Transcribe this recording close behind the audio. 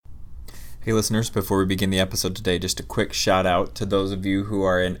Hey listeners, before we begin the episode today, just a quick shout out to those of you who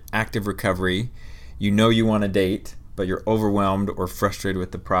are in active recovery. You know you want to date, but you're overwhelmed or frustrated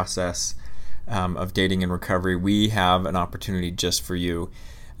with the process of dating in recovery. We have an opportunity just for you.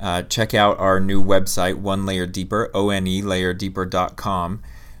 Check out our new website, One Layer Deeper, OneLayerDeeper.com,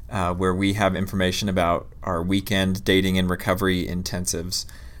 where we have information about our weekend dating and recovery intensives.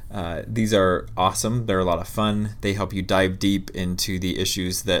 These are awesome. They're a lot of fun. They help you dive deep into the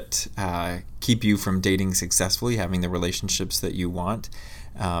issues that keep you from dating successfully, having the relationships that you want,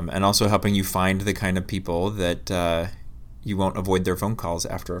 and also helping you find the kind of people that you won't avoid their phone calls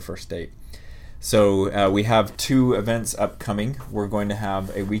after a first date. So we have two events upcoming. We're going to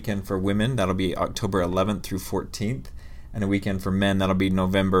have a weekend for women. That'll be October 11th through 14th, and a weekend for men. That'll be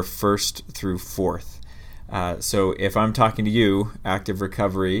November 1st through 4th. So if I'm talking to you, active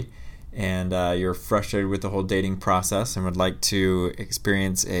recovery, and you're frustrated with the whole dating process and would like to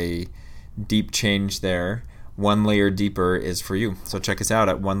experience a deep change there, One Layer Deeper is for you. So check us out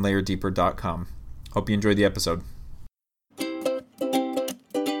at OneLayerDeeper.com. Hope you enjoyed the episode.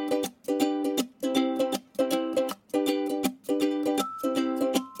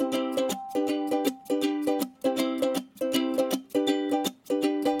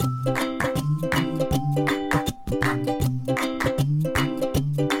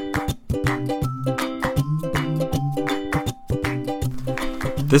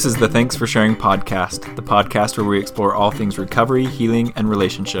 This is the Thanks for Sharing podcast, the podcast where we explore all things recovery, healing, and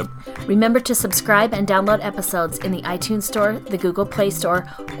relationship. Remember to subscribe and download episodes in the iTunes Store, the Google Play Store,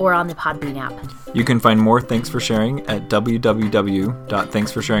 or on the Podbean app. You can find more Thanks for Sharing at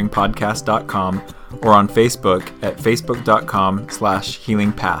www.thanksforsharingpodcast.com or on Facebook at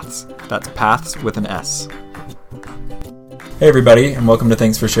facebook.com/healingpaths. That's paths with an S. Hey everybody, and welcome to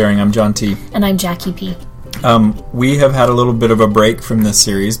Thanks for Sharing. I'm John T. And I'm Jackie P. We have had a little bit of a break from this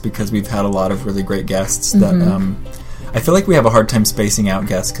series because we've had a lot of really great guests that I feel like we have a hard time spacing out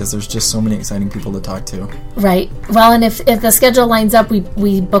guests because there's just so many exciting people to talk to. Right. Well, and if the schedule lines up,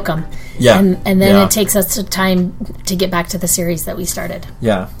 we book them. Yeah. And then it takes us time to get back to the series that we started.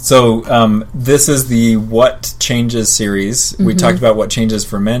 Yeah. So this is the What Changes series. We talked about what changes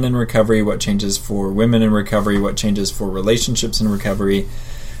for men in recovery, what changes for women in recovery, what changes for relationships in recovery.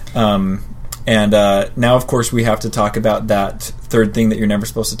 And now, of course, we have to talk about that third thing that you're never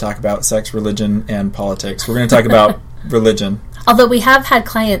supposed to talk about, sex, religion, and politics. We're going to talk about religion. Although we have had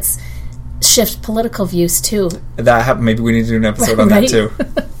clients shift political views, too. That happened. Maybe we need to do an episode on that, too.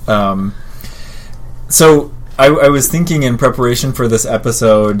 So I was thinking in preparation for this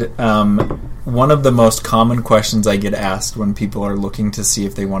episode, one of the most common questions I get asked when people are looking to see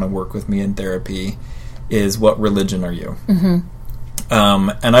if they want to work with me in therapy is, what religion are you? Mm-hmm.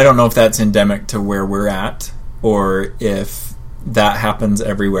 And I don't know if that's endemic to where we're at or if that happens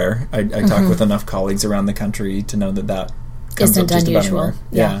everywhere. I talk with enough colleagues around the country to know that comes isn't up just unusual. About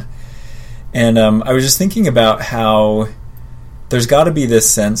anywhere. Yeah. And I was just thinking about how there's got to be this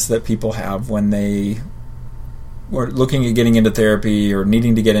sense that people have when they were looking at getting into therapy or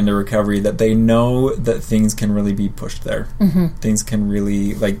needing to get into recovery, that they know that things can really be pushed there. Mm-hmm. Things can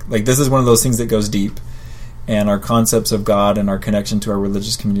really, like this is one of those things that goes deep. And our concepts of God and our connection to our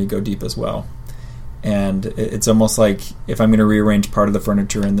religious community go deep as well. And it's almost like if I'm going to rearrange part of the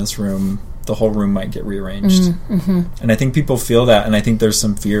furniture in this room, the whole room might get rearranged. Mm-hmm. And I think people feel that, and I think there's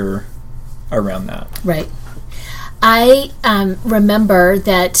some fear around that. Right. I remember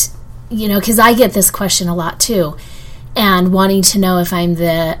that, because I get this question a lot too, and wanting to know if I'm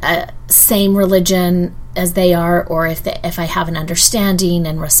the same religion as they are, or if I have an understanding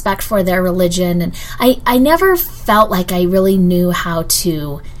and respect for their religion. And I never felt like I really knew how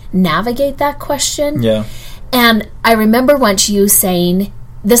to navigate that question. Yeah. And I remember once you saying,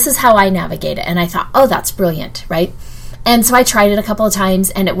 this is how I navigate it. And I thought, oh, that's brilliant, right? And so I tried it a couple of times,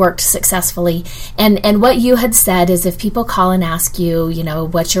 and it worked successfully. And what you had said is, if people call and ask you,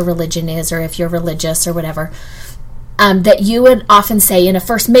 what your religion is, or if you're religious or whatever, that you would often say in a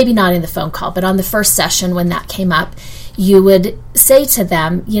first, maybe not in the phone call, but on the first session when that came up, you would say to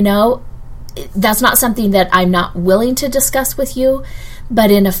them, that's not something that I'm not willing to discuss with you, but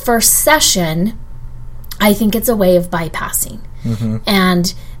in a first session, I think it's a way of bypassing. Mm-hmm.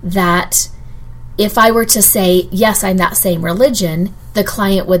 And that if I were to say, yes, I'm that same religion, the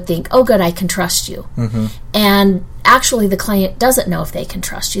client would think, oh, good, I can trust you. Mm-hmm. And actually, the client doesn't know if they can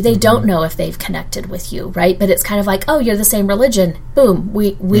trust you. They don't know if they've connected with you, right? But it's kind of like, oh, you're the same religion. Boom.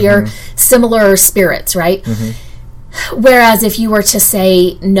 We are similar spirits, right? Mm-hmm. Whereas if you were to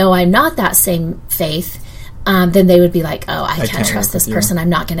say, no, I'm not that same faith, then they would be like, oh, I can't trust this person. I'm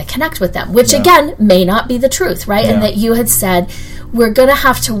not going to connect with them, which again may not be the truth, right? And that you had said, we're going to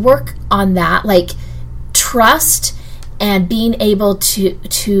have to work on that, like trust and being able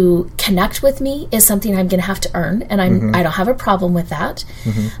to connect with me is something I'm going to have to earn, and I don't have a problem with that.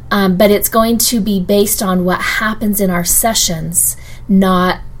 But it's going to be based on what happens in our sessions,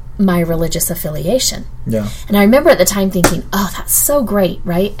 not my religious affiliation. Yeah. And I remember at the time thinking, oh, that's so great,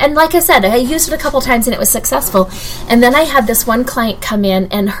 right? And like I said, I used it a couple times and it was successful. And then I had this one client come in,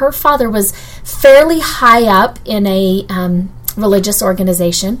 and her father was fairly high up in a religious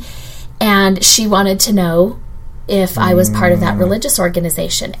organization, and she wanted to know if I was part of that religious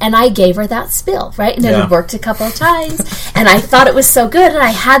organization. And I gave her that spiel, right? And it had worked a couple of times. And I thought it was so good. And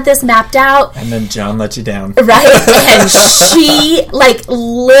I had this mapped out. And then John let you down. Right? And she, like,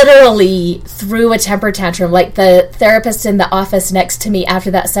 literally threw a temper tantrum. Like, the therapist in the office next to me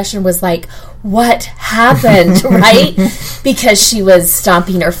after that session was like, what happened, right? Because she was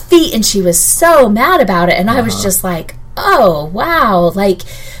stomping her feet and she was so mad about it. And I was just like, oh, wow. Like,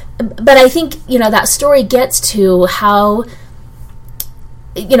 but I think, that story gets to how,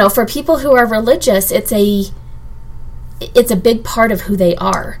 for people who are religious, it's a big part of who they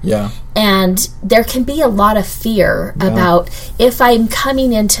are. Yeah. And there can be a lot of fear about if I'm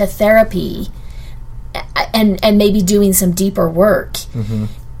coming into therapy and maybe doing some deeper work,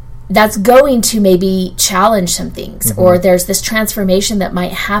 that's going to maybe challenge some things, or there's this transformation that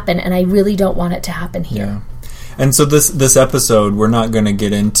might happen, and I really don't want it to happen here. Yeah. And so this episode, we're not going to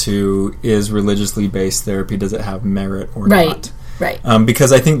get into, is religiously based therapy, does it have merit or not? Right.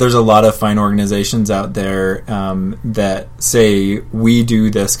 Because I think there's a lot of fine organizations out there that say we do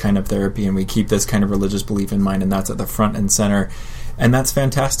this kind of therapy and we keep this kind of religious belief in mind, and that's at the front and center. And that's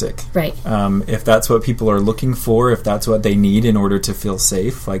fantastic. Right. If that's what people are looking for, if that's what they need in order to feel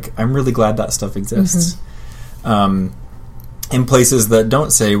safe, like, I'm really glad that stuff exists. In places that don't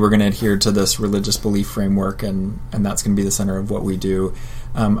say we're going to adhere to this religious belief framework and that's going to be the center of what we do,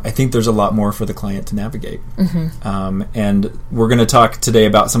 I think there's a lot more for the client to navigate. And we're going to talk today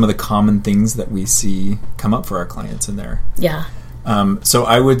about some of the common things that we see come up for our clients in there. Yeah. So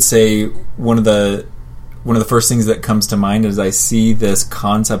I would say one of the first things that comes to mind is I see this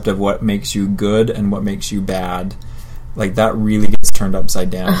concept of what makes you good and what makes you bad. Like, that really gets turned upside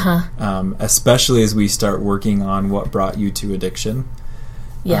down, especially as we start working on what brought you to addiction.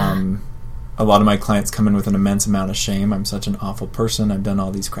 Yeah. A lot of my clients come in with an immense amount of shame. I'm such an awful person. I've done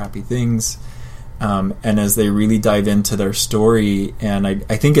all these crappy things. And as they really dive into their story, and I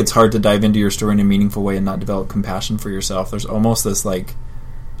think it's hard to dive into your story in a meaningful way and not develop compassion for yourself. There's almost this, like,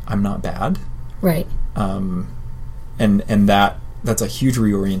 I'm not bad. Right. And that's a huge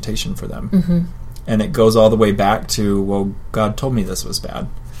reorientation for them. And it goes all the way back to, well, God told me this was bad.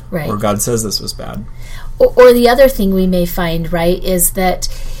 Right. Or God says this was bad. Or the other thing we may find, right, is that,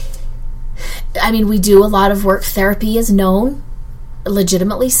 we do a lot of work. Therapy is known,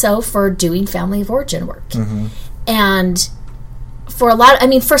 legitimately so, for doing family of origin work. And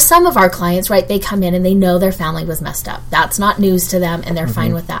for some of our clients, right, they come in and they know their family was messed up. That's not news to them, and they're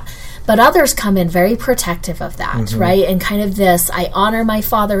fine with that. But others come in very protective of that, right? And kind of this, I honor my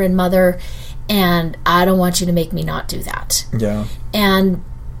father and mother, and I don't want you to make me not do that. Yeah. And,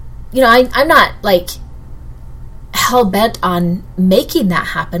 I'm not, like, hell-bent on making that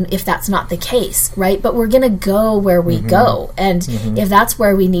happen if that's not the case, right? But we're going to go where we go. And if that's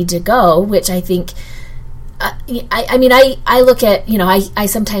where we need to go, which I think... I look at, I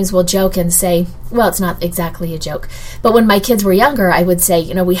sometimes will joke and say, well, it's not exactly a joke, but when my kids were younger, I would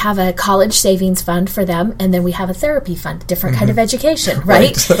say, we have a college savings fund for them, and then we have a therapy fund, different kind of education,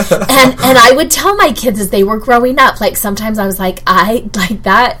 right? and I would tell my kids as they were growing up, like, sometimes I was like,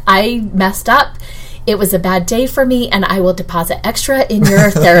 I messed up. It was a bad day for me, and I will deposit extra in your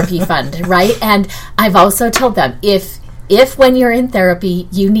therapy fund, right? And I've also told them, if when you're in therapy,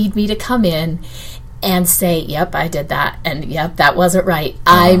 you need me to come in and say, yep, I did that, and yep, that wasn't right.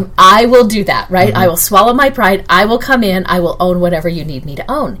 I will do that, right? I will swallow my pride. I will come in. I will own whatever you need me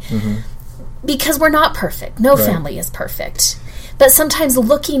to own. Because we're not perfect. No family is perfect. But sometimes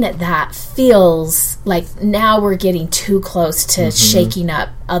looking at that feels like now we're getting too close to shaking up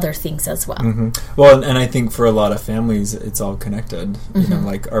other things as well. Well, and I think for a lot of families, it's all connected.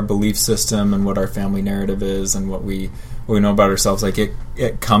 Like our belief system and what our family narrative is and what we know about ourselves, like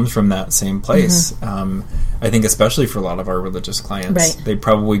it comes from that same place. I think especially for a lot of our religious clients, they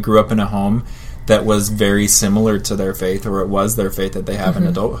probably grew up in a home that was very similar to their faith, or it was their faith that they have in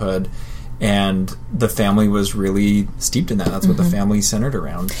adulthood, and the family was really steeped in that. That's what the family centered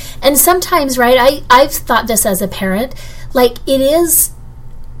around. And sometimes, right, I've thought this as a parent, like, it is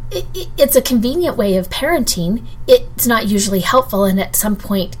it's a convenient way of parenting. It's not usually helpful, and at some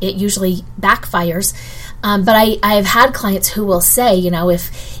point it usually backfires. But I've had clients who will say,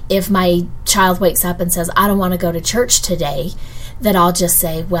 if my child wakes up and says, I don't want to go to church today, that I'll just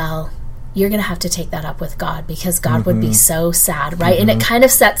say, well, you're going to have to take that up with God, because God would be so sad, right? And it kind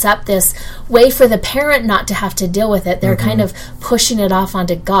of sets up this way for the parent not to have to deal with it. They're kind of pushing it off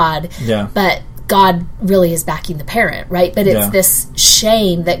onto God, but God really is backing the parent, right? But it's this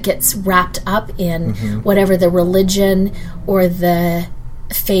shame that gets wrapped up in whatever the religion or the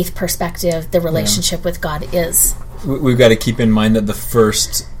faith perspective, the relationship with God is. We've got to keep in mind that the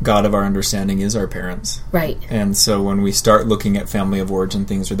first God of our understanding is our parents. Right. And so when we start looking at family of origin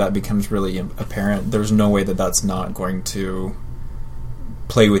things, or that becomes really apparent, there's no way that that's not going to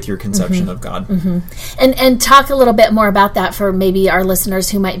play with your conception of God. And talk a little bit more about that for maybe our listeners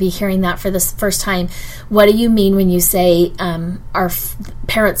who might be hearing that for the first time. What do you mean when you say our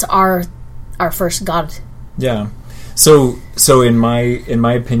parents are our first God? Yeah. So in my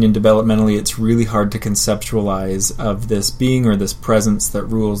opinion, developmentally, it's really hard to conceptualize of this being or this presence that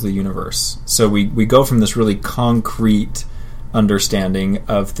rules the universe. So we go from this really concrete understanding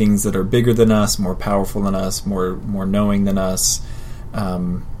of things that are bigger than us, more powerful than us, more knowing than us,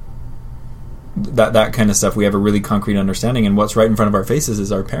 that kind of stuff. We have a really concrete understanding, and what's right in front of our faces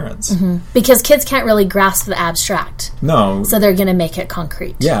is our parents. Because kids can't really grasp the abstract. No. So they're going to make it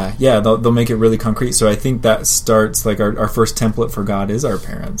concrete. Yeah, they'll make it really concrete. So I think that starts, like, our first template for God is our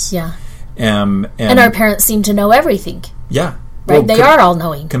parents. Yeah. And our parents seem to know everything. Yeah. Right? Well, they are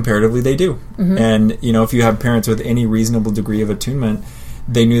all-knowing. Comparatively, they do. And, if you have parents with any reasonable degree of attunement,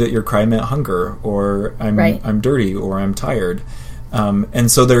 they knew that your cry meant hunger, or I'm dirty, or I'm tired. And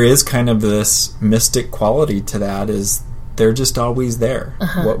so there is kind of this mystic quality to that, is they're just always there.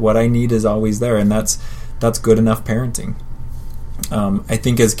 What I need is always there, and that's good enough parenting. I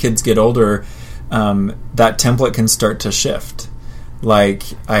think as kids get older, that template can start to shift. Like,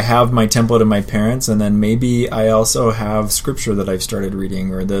 I have my template of my parents, and then maybe I also have scripture that I've started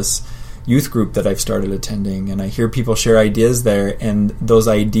reading, or this youth group that I've started attending, and I hear people share ideas there, and those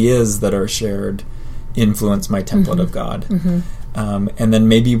ideas that are shared influence my template of God. And then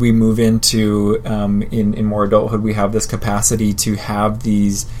maybe we move into, in more adulthood, we have this capacity to have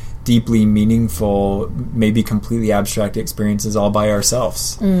these deeply meaningful, maybe completely abstract experiences all by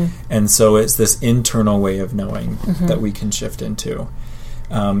ourselves. And so it's this internal way of knowing that we can shift into.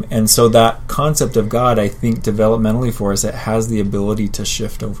 And so that concept of God, I think, developmentally for us, it has the ability to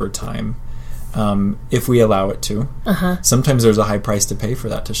shift over time, if we allow it to. Sometimes there's a high price to pay for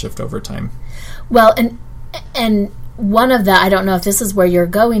that to shift over time. Well, and one of the, I don't know if this is where you're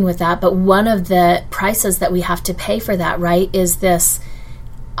going with that, but one of the prices that we have to pay for that, right, is this: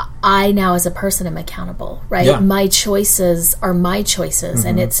 I now as a person am accountable, right? Yeah. My choices are my choices,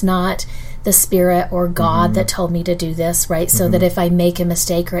 and it's not the Spirit or God that told me to do this, right? So that if I make a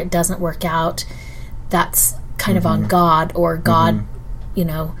mistake or it doesn't work out, that's kind of on God, or God,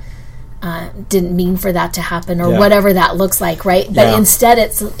 didn't mean for that to happen, or whatever that looks like, right? But instead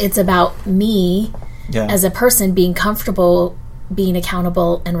it's about me as a person being comfortable, being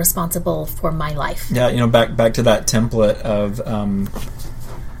accountable and responsible for my life. Yeah, back to that template of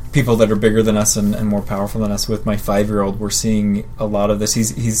people that are bigger than us and more powerful than us. With my 5-year-old, we're seeing a lot of this.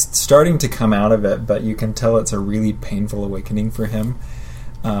 He's starting to come out of it, but you can tell it's a really painful awakening for him.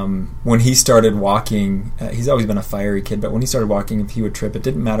 When he started walking, he's always been a fiery kid, but when he started walking, if he would trip, it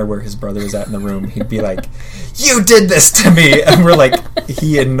didn't matter where his brother was at in the room. He'd be like, "You did this to me!" And we're like,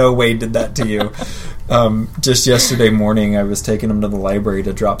 "He in no way did that to you." Just yesterday morning, I was taking him to the library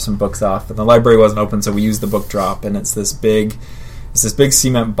to drop some books off, and the library wasn't open, so we used the book drop, and it's this big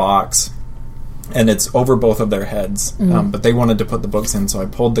cement box, and it's over both of their heads. But they wanted to put the books in, so I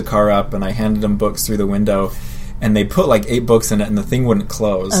pulled the car up and I handed them books through the window, and they put like 8 books in it, and the thing wouldn't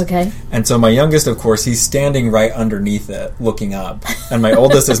close. Okay. And so my youngest, of course, he's standing right underneath it, looking up, and my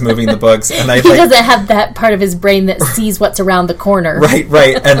oldest is moving the books, and he doesn't have that part of his brain that sees what's around the corner.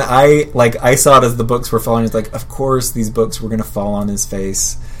 Right. And I saw it as the books were falling. It's like, of course, these books were going to fall on his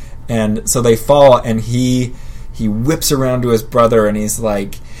face, and so they fall, and he whips around to his brother, and he's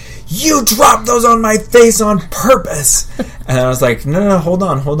like, "You dropped those on my face on purpose." And I was like, no, hold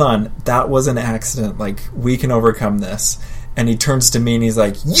on. That was an accident. Like, we can overcome this. And he turns to me and he's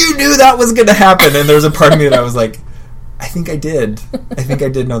like, "You knew that was going to happen." And there's a part of me that I was like, I think I did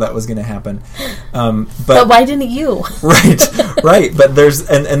know that was going to happen. But why didn't you? Right. But there's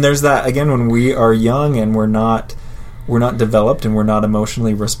that, again, when we are young and we're not developed and we're not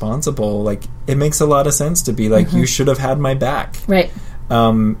emotionally responsible, like, it makes a lot of sense to be like, you should have had my back. Right.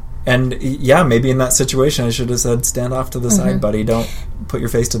 And yeah, maybe in that situation I should have said, stand off to the side, buddy. Don't put your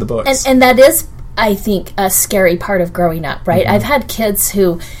face to the books. And that is, I think, a scary part of growing up, right? I've had kids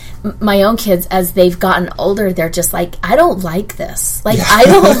who, my own kids, as they've gotten older, they're just like, I don't like this. Like, I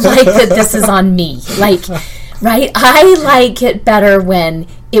don't like that this is on me. Like, right? I like it better when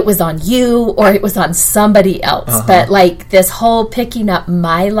it was on you or it was on somebody else. But like this whole picking up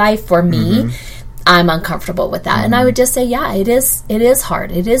my life for me, I'm uncomfortable with that. And I would just say, yeah, it is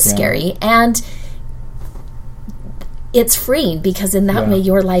hard. It is scary. And it's freeing because in that way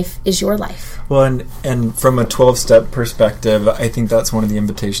your life is your life. Well, and from a 12-step perspective, I think that's one of the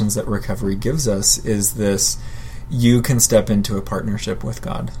invitations that recovery gives us is this: you can step into a partnership with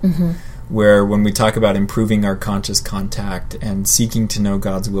God. Where when we talk about improving our conscious contact and seeking to know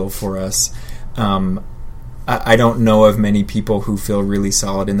God's will for us, I don't know of many people who feel really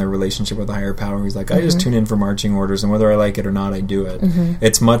solid in their relationship with a higher power who's like, I just tune in for marching orders, and whether I like it or not, I do it.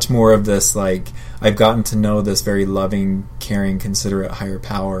 It's much more of this, like, I've gotten to know this very loving, caring, considerate higher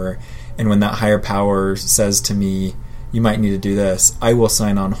power, and when that higher power says to me, you might need to do this, I will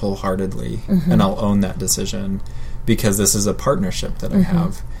sign on wholeheartedly, and I'll own that decision, because this is a partnership that I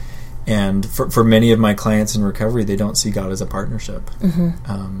have. And for many of my clients in recovery, they don't see God as a partnership.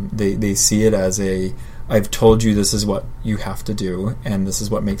 They see it as I've told you this is what you have to do, and this is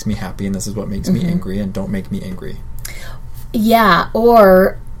what makes me happy, and this is what makes me angry, and don't make me angry. Yeah,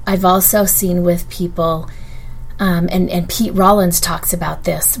 or I've also seen with people, and Pete Rollins talks about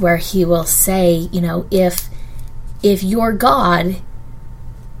this, where he will say, you know, if your God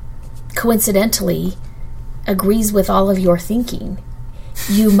coincidentally agrees with all of your thinking,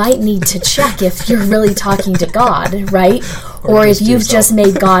 you might need to check if you're really talking to God, right? Or if you've just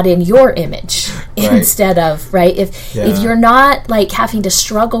made God in your image instead of, right? If you're not like having to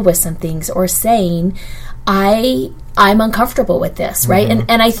struggle with some things or saying, I'm uncomfortable with this, right?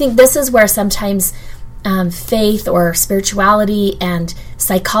 And I think this is where sometimes faith or spirituality and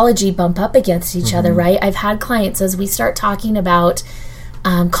psychology bump up against each other, right? I've had clients, as we start talking about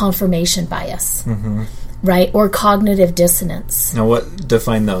confirmation bias, right? Or cognitive dissonance. Now,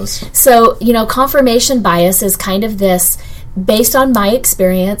 define those? So, you know, confirmation bias is kind of this, based on my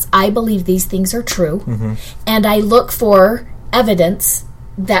experience, I believe these things are true, and I look for evidence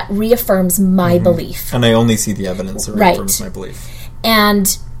that reaffirms my belief. And I only see the evidence that reaffirms my belief.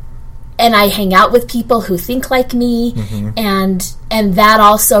 And I hang out with people who think like me, and that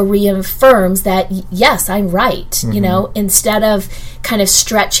also reaffirms that, yes, I'm right, you know, instead of kind of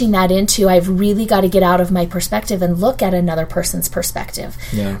stretching that into, I've really got to get out of my perspective and look at another person's perspective,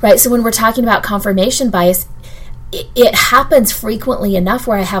 right? So when we're talking about confirmation bias, it happens frequently enough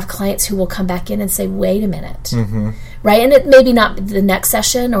where I have clients who will come back in and say, wait a minute, right? And it maybe not the next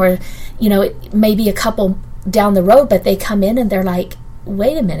session, or, you know, it may be a couple down the road, but they come in and they're like,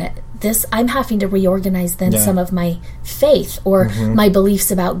 wait a minute, I'm having to reorganize then some of my faith or my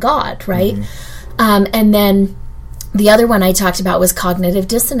beliefs about God, right? And then the other one I talked about was cognitive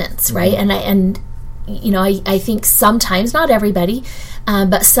dissonance, right? And you know, I think sometimes, not everybody,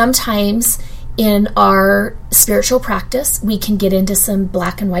 but sometimes in our spiritual practice, we can get into some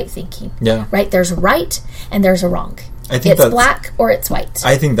black and white thinking, right? There's a right and there's a wrong. I think it's black or it's white.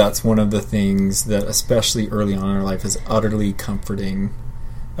 I think that's one of the things that, especially early on in our life, is utterly comforting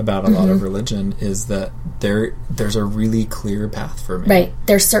about a lot of religion, is that there's a really clear path for me. Right.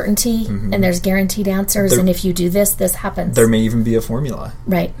 There's certainty and there's guaranteed answers, and if you do this, this happens. There may even be a formula.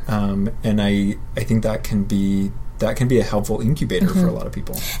 Right. And I think that can be a helpful incubator for a lot of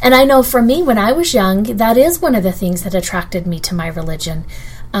people. And I know for me, when I was young, that is one of the things that attracted me to my religion,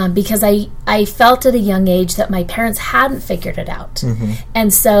 because I felt at a young age that my parents hadn't figured it out.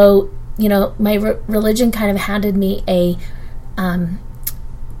 And so, you know, my religion kind of handed me a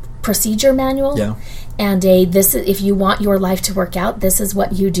procedure manual, and if you want your life to work out, this is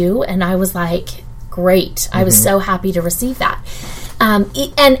what you do. And I was like, great. I was so happy to receive that. And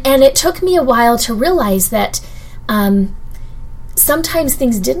it took me a while to realize that sometimes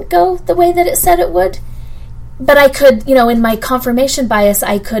things didn't go the way that it said it would, but I could, you know, in my confirmation bias,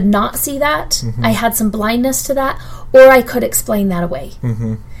 I could not see that. I had some blindness to that, or I could explain that away.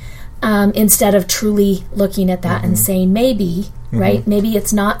 Instead of truly looking at that and saying, maybe, right? Maybe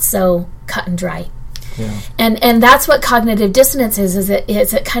it's not so cut and dry. And that's what cognitive dissonance is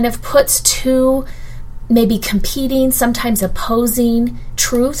it kind of puts two maybe competing, sometimes opposing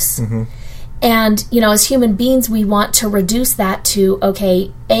truths. And, you know, as human beings, we want to reduce that to,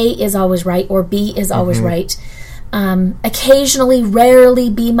 okay, A is always right, or B is always right. Occasionally,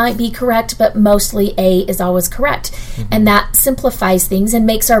 rarely, B might be correct, but mostly A is always correct. And that simplifies things and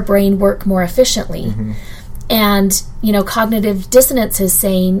makes our brain work more efficiently. And, cognitive dissonance is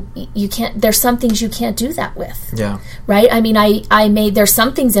saying you can't, there's some things you can't do that with. Yeah. Right? I mean, there's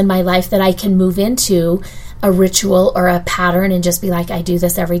some things in my life that I can move into a ritual or a pattern and just be like, I do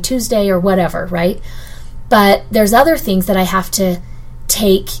this every Tuesday or whatever, right? But there's other things that I have to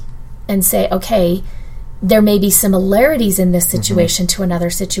take and say, okay, there may be similarities in this situation to another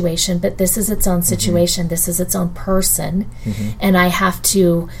situation, but this is its own situation. This is its own person. And I have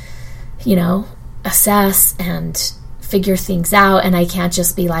to, assess and figure things out. And I can't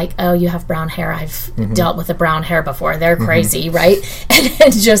just be like, oh, you have brown hair. I've dealt with the brown hair before. They're crazy, right?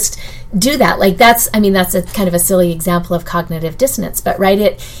 And just do that. Like that's a kind of a silly example of cognitive dissonance, but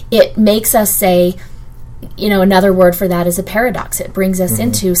right, it makes us say, another word for that is a paradox. It brings us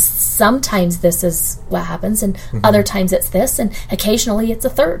into sometimes this is what happens and other times it's this and occasionally it's a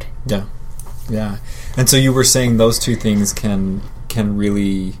third. Yeah. Yeah. And so you were saying those two things can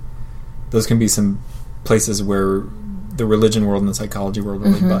really, those can be some places where the religion world and the psychology world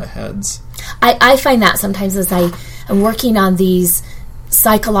really butt heads. I find that sometimes as I am working on these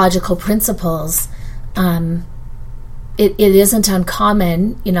psychological principles, it isn't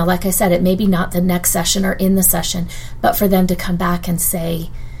uncommon, like I said, it may be not the next session or in the session, but for them to come back and say,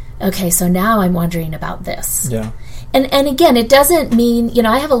 okay, so now I'm wondering about this. Yeah. And again, it doesn't mean,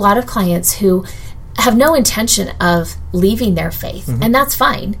 I have a lot of clients who have no intention of leaving their faith, and that's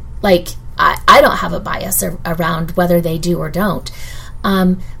fine. Like, I don't have a bias around whether they do or don't.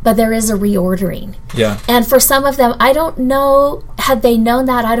 But there is a reordering. Yeah. And for some of them, I don't know, had they known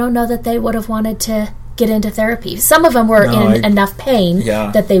that, I don't know that they would have wanted to get into therapy. Some of them were in enough pain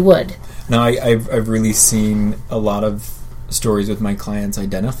that they would. No, I've really seen a lot of stories with my clients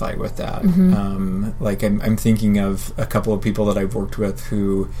identify with that. Like I'm thinking of a couple of people that I've worked with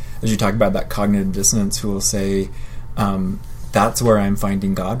who, as you talk about that cognitive dissonance, who will say, that's where I'm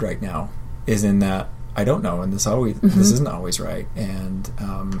finding God right now, is in that I don't know, and this isn't always right. And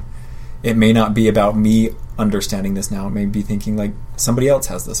it may not be about me understanding this now. It may be thinking like somebody else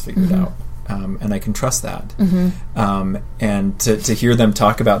has this figured out. And I can trust that. And to hear them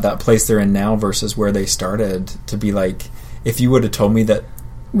talk about that place they're in now versus where they started, to be like, if you would have told me that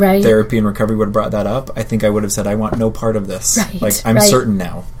therapy and recovery would have brought that up, I think I would have said, I want no part of this. Like, I'm certain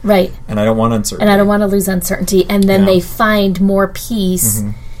now. Right. And I don't want uncertainty. And I don't want to lose uncertainty. And then they find more peace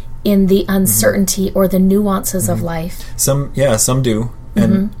in the uncertainty or the nuances of life. Some do.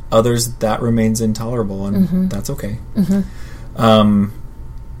 And others, that remains intolerable, and that's okay.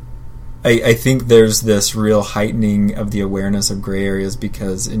 I think there's this real heightening of the awareness of gray areas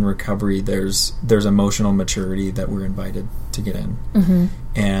because in recovery there's emotional maturity that we're invited to get in.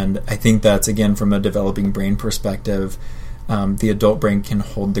 And I think that's, again, from a developing brain perspective, the adult brain can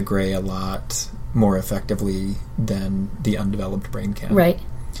hold the gray a lot more effectively than the undeveloped brain can. Right.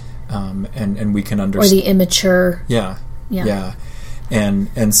 And we can understand. Or the immature. Yeah.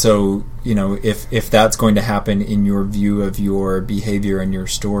 And so, if that's going to happen in your view of your behavior and your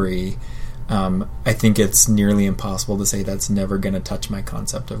story, I think it's nearly impossible to say that's never going to touch my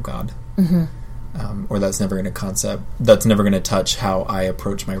concept of God, or that's never going to touch how I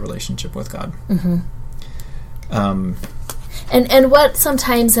approach my relationship with God. And what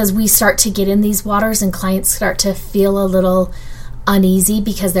sometimes as we start to get in these waters and clients start to feel a little uneasy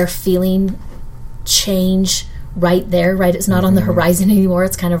because they're feeling change right there, right? It's not on the horizon anymore.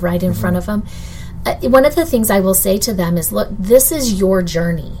 It's kind of right in front of them. One of the things I will say to them is, look, this is your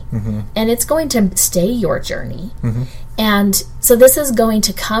journey, and it's going to stay your journey. And so this is going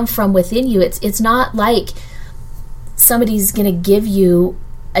to come from within you. It's not like somebody's going to give you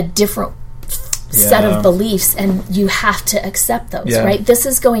a different set of beliefs and you have to accept those, right? This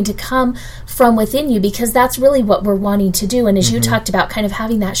is going to come from within you because that's really what we're wanting to do. And as you talked about, kind of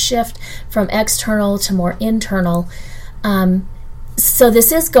having that shift from external to more internal, so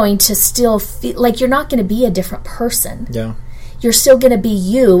this is going to still feel like you're not going to be a different person. Yeah. You're still going to be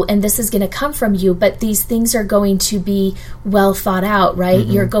you, and this is going to come from you, but these things are going to be well thought out, right?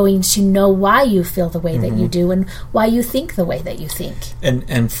 You're going to know why you feel the way that you do and why you think the way that you think.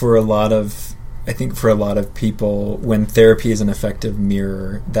 And for a lot of, I think for a lot of people, when therapy is an effective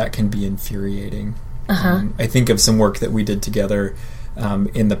mirror, that can be infuriating. I think of some work that we did together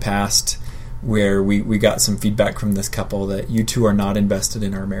in the past where we got some feedback from this couple that you two are not invested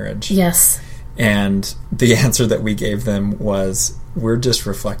in our marriage. Yes. And the answer that we gave them was, we're just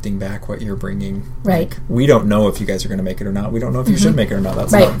reflecting back what you're bringing. Right. Like, we don't know if you guys are going to make it or not. We don't know if you should make it or not.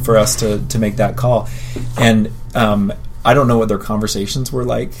 That's not for us to make that call. And I don't know what their conversations were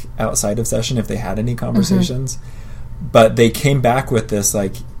like outside of session, if they had any conversations. But they came back with this,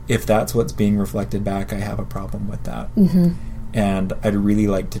 like, if that's what's being reflected back, I have a problem with that. And I'd really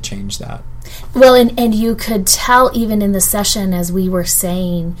like to change that. Well, and you could tell even in the session as we were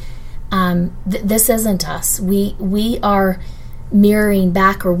saying, this isn't us. We are mirroring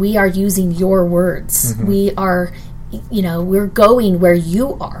back, or we are using your words. Mm-hmm. We are, we're going where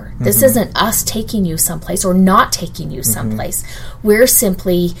you are. This Mm-hmm. isn't us taking you someplace or not taking you someplace. We're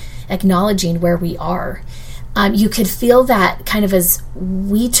simply acknowledging where we are. You could feel that kind of as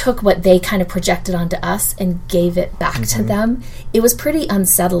we took what they kind of projected onto us and gave it back to them. It was pretty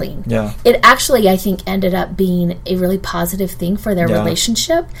unsettling. Yeah. It actually, I think, ended up being a really positive thing for their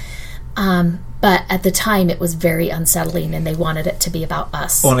relationship. But at the time, it was very unsettling, and they wanted it to be about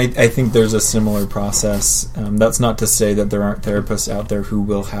us. Well, and I think there's a similar process. That's not to say that there aren't therapists out there who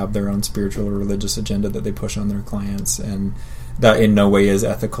will have their own spiritual or religious agenda that they push on their clients, and that in no way is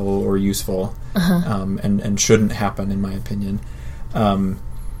ethical or useful, and shouldn't happen, in my opinion.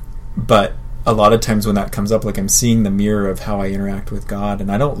 But a lot of times when that comes up, like, I'm seeing the mirror of how I interact with God,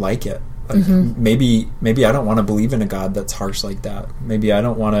 and I don't like it. Like, maybe I don't want to believe in a God that's harsh like that. Maybe I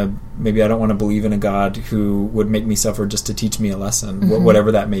don't want to believe in a God who would make me suffer just to teach me a lesson,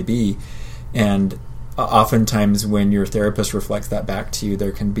 whatever that may be. And oftentimes when your therapist reflects that back to you,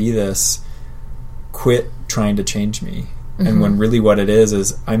 there can be this quit trying to change me. And when really what it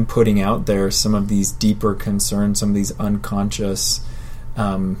is I'm putting out there some of these deeper concerns, some of these unconscious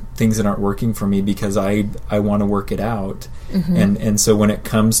things that aren't working for me, because I want to work it out. And so when it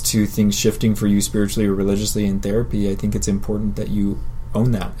comes to things shifting for you spiritually or religiously in therapy, I think it's important that you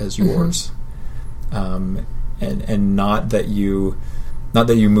own that as yours, and not that you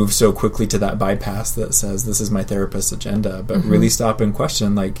move so quickly to that bypass that says this is my therapist's agenda, but really stop and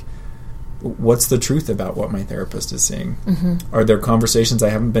question, like, what's the truth about what my therapist is saying? Are there conversations I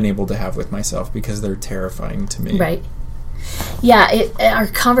haven't been able to have with myself because they're terrifying to me? Right. Yeah, our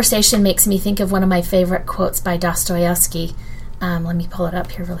conversation makes me think of one of my favorite quotes by Dostoevsky. Let me pull it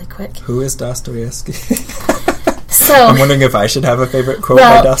up here really quick. Who is Dostoevsky? So I'm wondering if I should have a favorite quote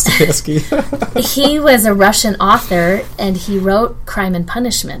by Dostoevsky. He was a Russian author, and he wrote Crime and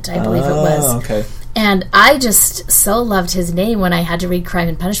Punishment, I believe it was. Okay. And I just so loved his name when I had to read Crime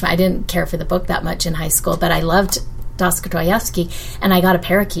and Punishment. I didn't care for the book that much in high school, but I loved Dostoevsky, and I got a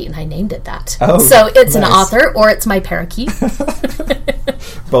parakeet, and I named it that. Oh, so it's nice. an author, or it's my parakeet.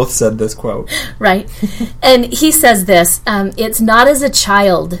 Both said this quote. Right. And he says this, it's not as a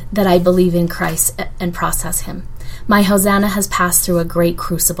child that I believe in Christ and process him. My Hosanna has passed through a great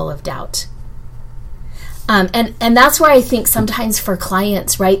crucible of doubt. And that's where I think sometimes for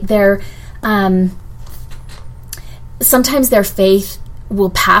clients, right, sometimes their faith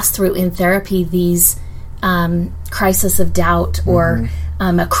will pass through in therapy these crisis of doubt, or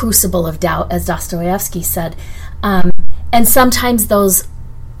a crucible of doubt, as Dostoevsky said. And sometimes those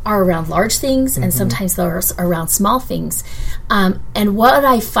are around large things, and sometimes those are around small things. And what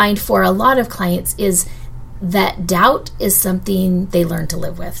I find for a lot of clients is that doubt is something they learn to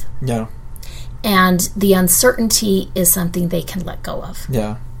live with. Yeah. And the uncertainty is something they can let go of.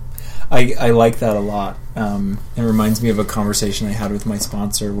 Yeah. I like that a lot. It reminds me of a conversation I had with my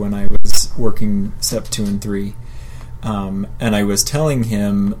sponsor when I was working SEP 2 and 3. And I was telling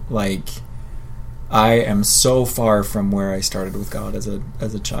him, like, I am so far from where I started with God as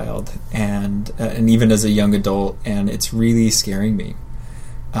a child, and even as a young adult, and it's really scaring me.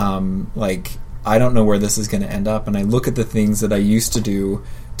 Like, I don't know where this is going to end up, and I look at the things that I used to do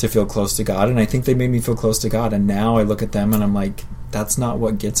to feel close to God, and I think they made me feel close to God, and now I look at them and I'm like, that's not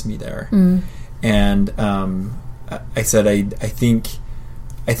what gets me there. And I said, I think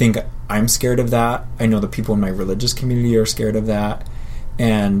I'm scared of that. I know the people in my religious community are scared of that.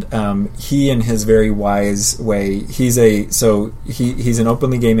 And he, in his very wise way, he's an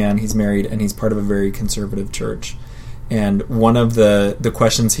openly gay man. He's married, and he's part of a very conservative church. And one of the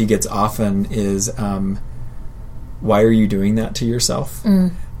questions he gets often is, why are you doing that to yourself?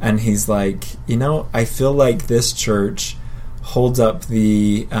 And he's like, I feel like this church holds up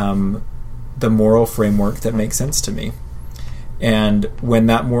the moral framework that makes sense to me. And when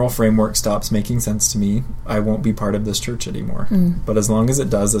that moral framework stops making sense to me, I won't be part of this church anymore. But as long as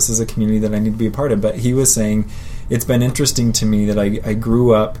it does, this is a community that I need to be a part of. But he was saying, it's been interesting to me that I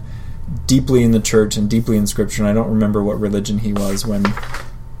grew up deeply in the church and deeply in Scripture, and I don't remember what religion he was when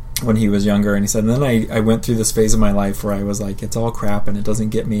he was younger. And he said, and then I went through this phase of my life where I was like, it's all crap and it doesn't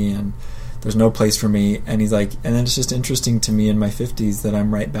get me and there's no place for me. And he's like, and then it's just interesting to me in my 50s that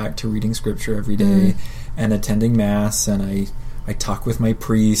I'm right back to reading Scripture every day and attending Mass, and I talk with my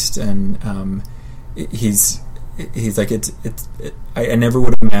priest, and he's like, I never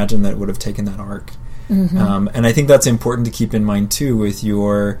would have imagined that it would have taken that arc. And I think that's important to keep in mind too with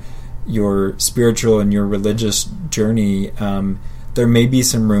your spiritual and your religious journey. there may be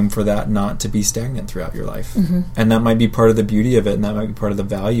some room for that not to be stagnant throughout your life. And that might be part of the beauty of it, and that might be part of the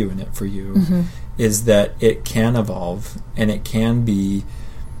value in it for you, is that it can evolve, and it can be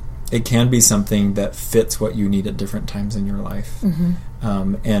something that fits what you need at different times in your life.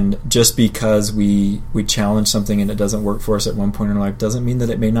 And just because we challenge something and it doesn't work for us at one point in our life doesn't mean that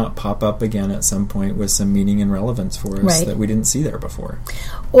it may not pop up again at some point with some meaning and relevance for us that we didn't see there before.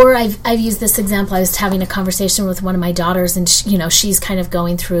 Or I've used this example. I was having a conversation with one of my daughters, and she's kind of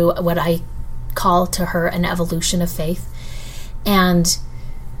going through what I call to her an evolution of faith. And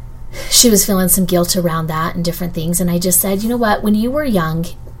she was feeling some guilt around that and different things. And I just said, you know what, when you were young,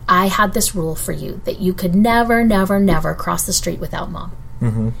 I had this rule for you that you could never, never, never cross the street without Mom.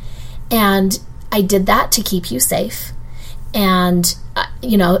 And I did that to keep you safe. And,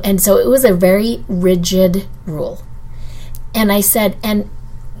 and so it was a very rigid rule. And I said, and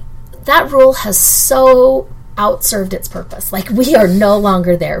that rule has so outserved its purpose. Like, we are no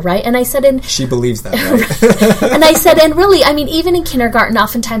longer there, right? And I said, and she believes that, right? And I said, and really, I mean, even in kindergarten,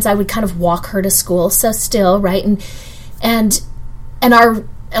 oftentimes I would kind of walk her to school. So still, right? And our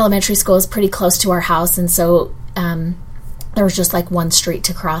elementary school is pretty close to our house, and so there was just like one street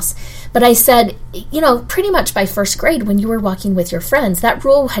to cross. But I said, pretty much by first grade, when you were walking with your friends, that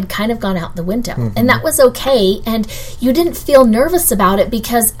rule had kind of gone out the window, and that was okay, and you didn't feel nervous about it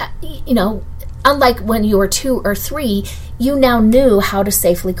because, unlike when you were 2 or 3, you now knew how to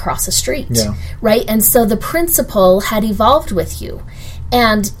safely cross a street, right? And so the principle had evolved with you,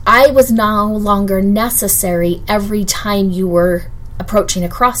 and I was no longer necessary every time you were approaching a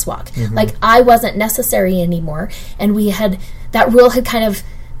crosswalk. Like, I wasn't necessary anymore, and that rule had kind of,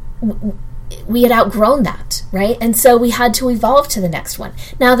 we had outgrown that, right? And so we had to evolve to the next one.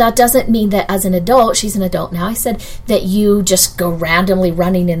 Now, that doesn't mean that as an adult, she's an adult now, I said that you just go randomly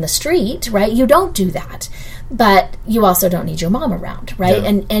running in the street, right? You don't do that. But you also don't need your mom around, right?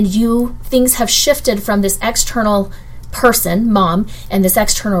 And things have shifted from this external person, Mom, and this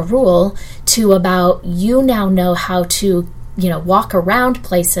external rule to about you now know how to walk around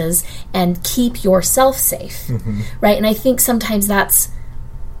places and keep yourself safe, right? And I think sometimes that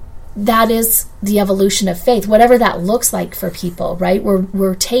is the evolution of faith, whatever that looks like for people, right?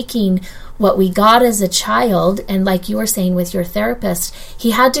 We're taking what we got as a child, and like you were saying with your therapist, he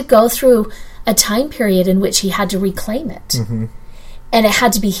had to go through a time period in which he had to reclaim it. And it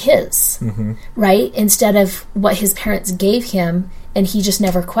had to be his, right? Instead of what his parents gave him, and he just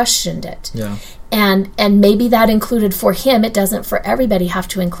never questioned it. And maybe that included for him, it doesn't for everybody have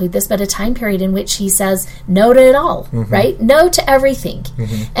to include this, but a time period in which he says no to it all, right? No to everything.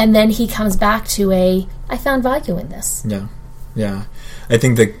 And then he comes back to I found value in this. Yeah. I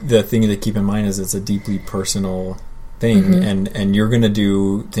think the thing to keep in mind is it's a deeply personal thing, and you're going to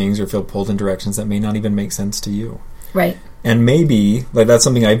do things or feel pulled in directions that may not even make sense to you. Right. And maybe, like, that's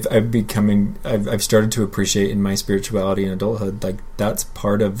something I've started to appreciate in my spirituality and adulthood. Like, that's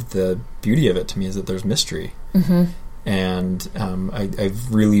part of the beauty of it to me, is that there's mystery. And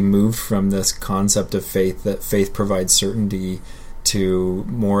I've really moved from this concept of faith, that faith provides certainty, to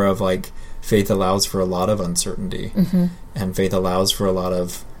more of like, faith allows for a lot of uncertainty. And faith allows for a lot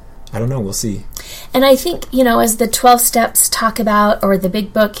of, I don't know, we'll see. And I think, as the 12 steps talk about, or the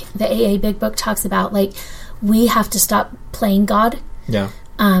big book, the AA big book talks about, like, we have to stop playing God.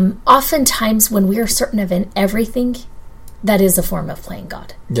 Oftentimes when we are certain of everything, that is a form of playing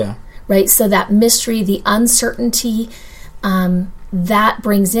God. Right? So that mystery, the uncertainty, that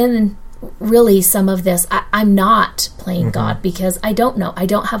brings in really some of this. I'm not playing God because I don't know. I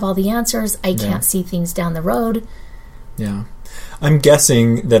don't have all the answers. I can't see things down the road. I'm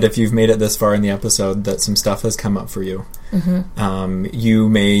guessing that if you've made it this far in the episode, that some stuff has come up for you. You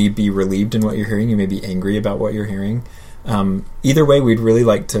may be relieved in what you're hearing. You may be angry about what you're hearing. Either way, we'd really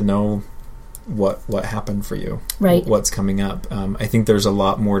like to know what happened for you, right? What's coming up. I think there's a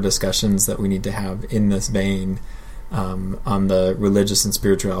lot more discussions that we need to have in this vein on the religious and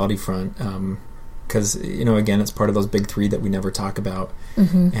spirituality front, because again, it's part of those big three that we never talk about.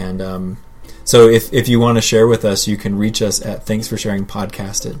 And so if you want to share with us, you can reach us at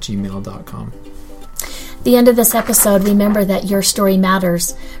thanksforsharingpodcast@gmail.com. The end of this episode, remember that your story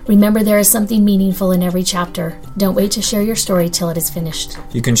matters. Remember there is something meaningful in every chapter. Don't wait to share your story till it is finished.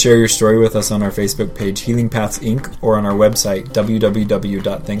 You can share your story with us on our Facebook page, Healing Paths Inc., or on our website,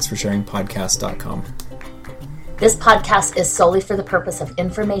 www.thanksforsharingpodcast.com. This podcast is solely for the purpose of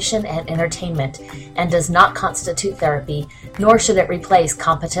information and entertainment and does not constitute therapy, nor should it replace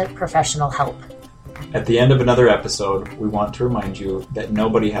competent professional help. At the end of another episode, we want to remind you that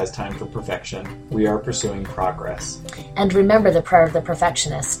nobody has time for perfection. We are pursuing progress. And remember the prayer of the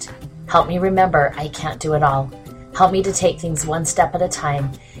perfectionist. Help me remember I can't do it all. Help me to take things one step at a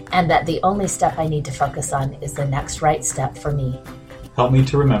time, and that the only step I need to focus on is the next right step for me. Help me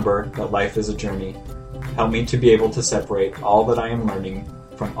to remember that life is a journey. Help me to be able to separate all that I am learning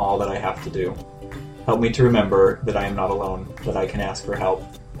from all that I have to do. Help me to remember that I am not alone, that I can ask for help.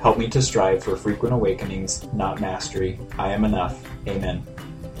 Help me to strive for frequent awakenings, not mastery. I am enough. Amen.